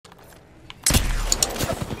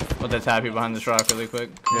Put that tappy behind this rock really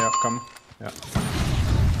quick. Yeah, come. Yeah.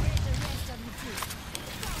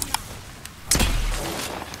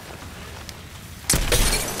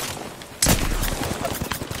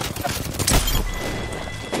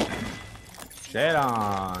 Shit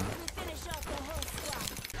on.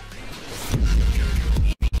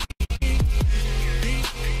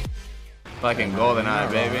 Fucking golden eye,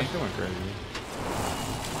 baby. That's going crazy.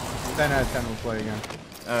 10 out of 10 will play again.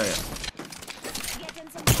 Oh yeah.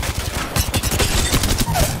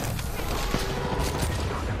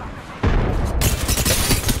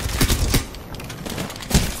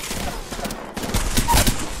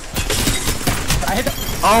 I hit the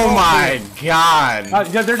Oh my god.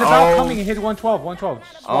 Yeah, there's a bell coming. He hit 112. 112.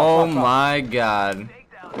 Oh my god.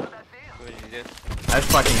 I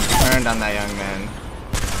fucking turned on that young man.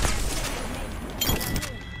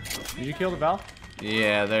 Did you kill the bell?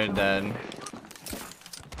 Yeah, they're dead.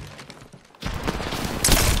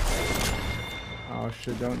 Oh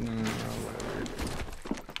shit, don't no, whatever.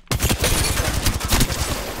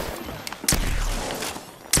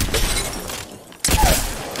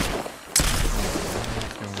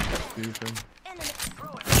 Stupid. I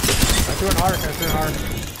threw an arc,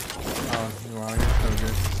 Oh, wow, you're so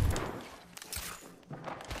good.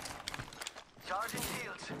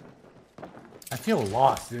 I feel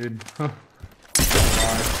lost, dude. Playing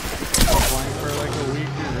for like a week,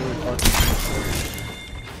 dude, really fucking.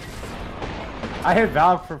 I hit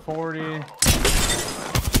Valve for 40.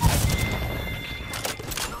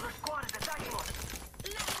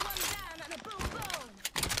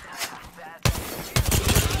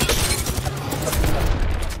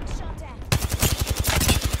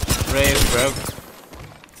 Raise, bro.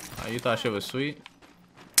 Oh, you thought shit was sweet?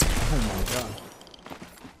 Oh my god.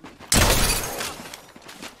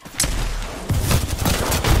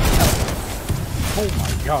 Oh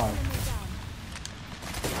my god.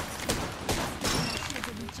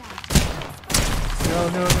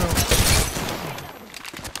 No.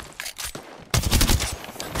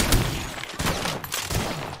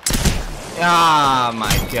 Ah,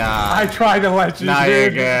 my god. I tried to let you. Nah, dude. you're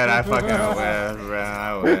good. I fucking whiffed, bro.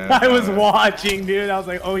 I whiffed. I was watching, dude. I was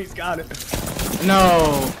like, oh, he's got it.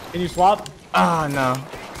 No. Can you swap? Ah, no.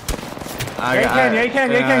 Yeah, you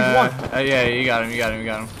can. Yeah, you got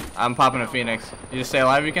him. I'm popping a Phoenix. You just stay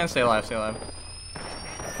alive. You can stay alive.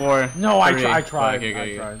 4. No, 3. I tried. You're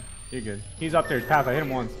I tried. You're good. He's up there. Path. I hit him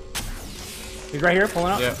once. He's right here,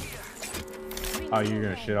 pulling up. Yep. Oh, you're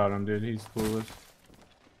gonna shit on him, dude. He's clueless.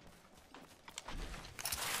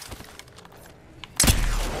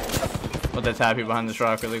 Put that tappy behind this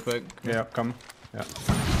rock really quick. Yeah, come. Yeah.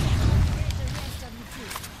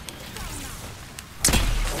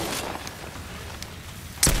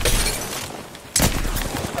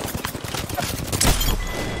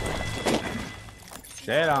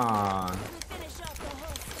 Shit on.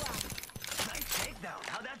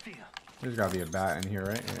 There's gotta be a bat in here,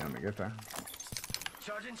 right? Yeah, let me get that.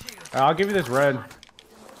 I'll give you this red.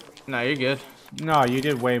 Nah, you're good. No, you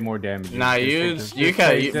did way more damage. Nah, you res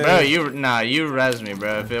me,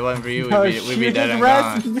 bro. If it wasn't for you, we'd be dead and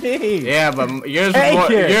gone. Me. Yeah, but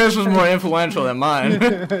yours was more influential than mine.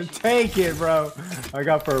 Take it, bro. I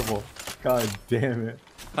got purple. God damn it.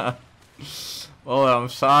 Well, I'm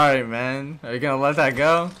sorry, man. Are you gonna let that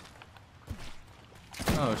go?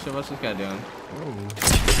 Oh shit, what's this guy doing? Ooh.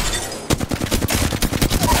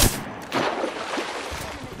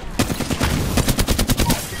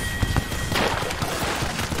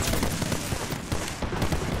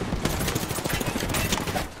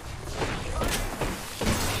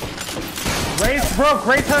 Race broke,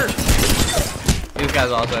 Race hurt. These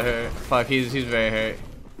guys also hurt. Fuck, he's very hurt.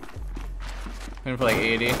 Him for like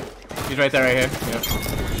 80. He's right there, right here. Yep.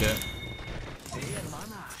 Shit.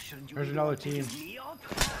 There's another team.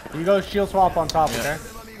 You go shield swap on top, okay?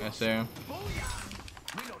 Yes, sir.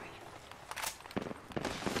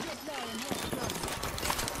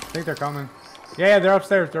 I think they're coming. Yeah, they're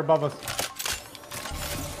upstairs. They're above us.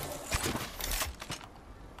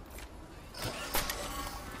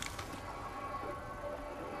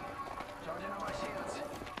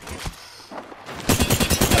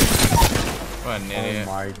 What an idiot.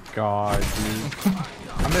 Oh my god, dude.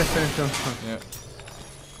 I'm gonna finish him. Yep.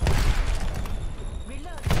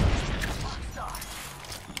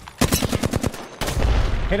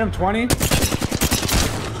 Hit him 20.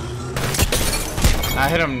 I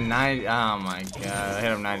hit him 90. Oh my god. I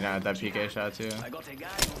hit him 99 with that PK shot too.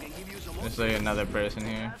 There's like another person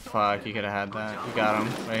here. Fuck, you could have had that. You got him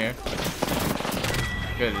right here.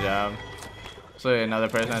 Good job. So another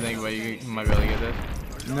person, I think, but you might be able to get this.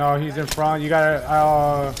 No, he's in front. You gotta.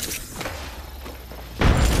 Oh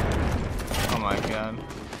my god.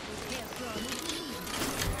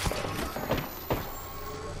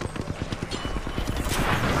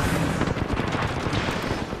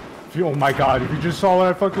 Oh my god, if you just saw what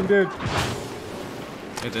I fucking did.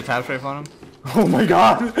 Get the tap strafe on him. Oh my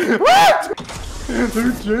god. What?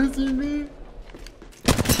 They're chasing me.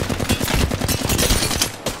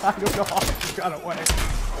 I don't know how he got away.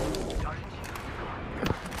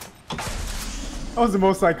 That was the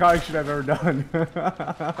most psychotic shit I've ever done.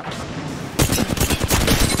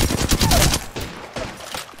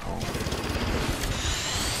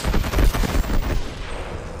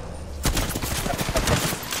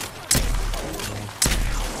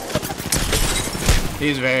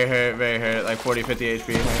 He's very hurt, like 40, 50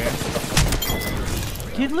 HP right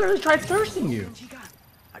here. He literally tried thirsting you.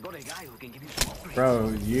 Bro,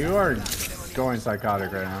 you are going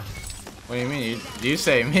psychotic right now. What do you mean? You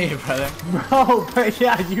say me, brother. Bro, but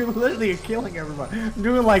yeah, you literally are killing everybody. I'm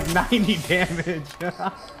doing like 90 damage.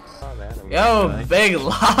 Oh, man, Yo, big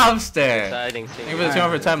lobster. Exciting scene. Maybe it's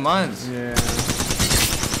going for 10 months. Yeah.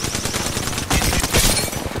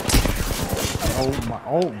 Oh my,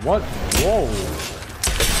 oh, what? Whoa.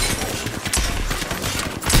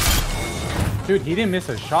 Dude, he didn't miss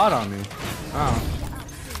a shot on me. Oh.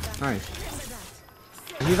 Nice.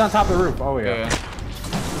 He's on top of the roof. Oh, yeah.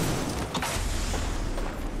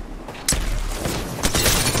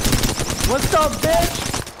 What's up,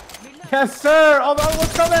 bitch? Yes, sir. Oh, no,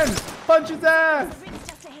 what's coming? Punch his ass.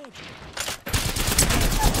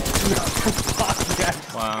 Fuck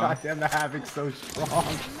yes. Wow. God damn, the Havoc's so strong.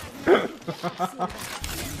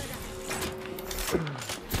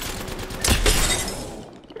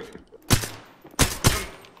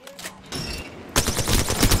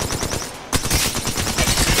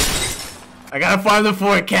 I gotta find the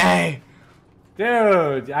 4K.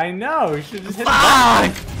 Dude, I know. You should just hit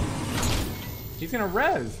Fuck! He's gonna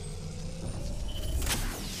res.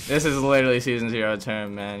 This is literally season 0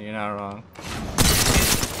 term, man. You're not wrong.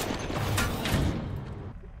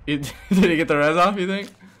 Did he get the res off, you think?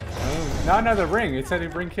 No, the ring. It said he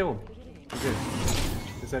ring killed. He did.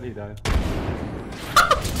 It said he died.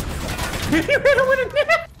 He ran away with a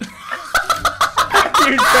net!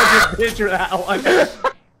 You're such a bitch for that one.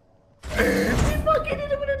 He fucking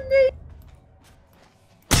hit him with a knee.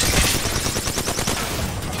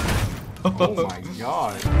 Oh my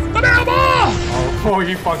god. Oh,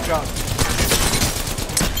 you fucked up.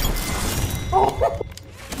 Oh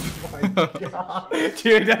my god.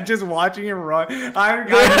 Dude, I'm just watching him run. I'm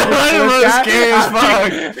scary as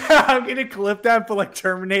fuck. I'm gonna clip that for like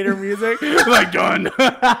Terminator music. Like done.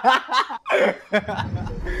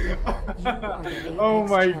 Oh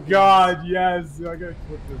my god, yes. I gotta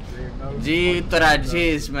clip this game.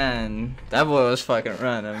 Jeez, man. That boy was fucking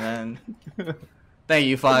running, man. Thank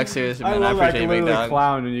you, Fox. Seriously, man. I appreciate you, big dog.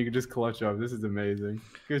 Clown and you can just clutch up. This is amazing.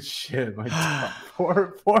 Good shit, my dog.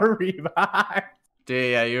 Four revive.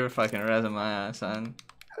 Dude, yeah, you were fucking rezzing my ass, son.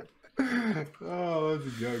 Oh, let's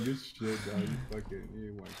go. Good shit, dog.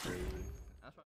 You went crazy.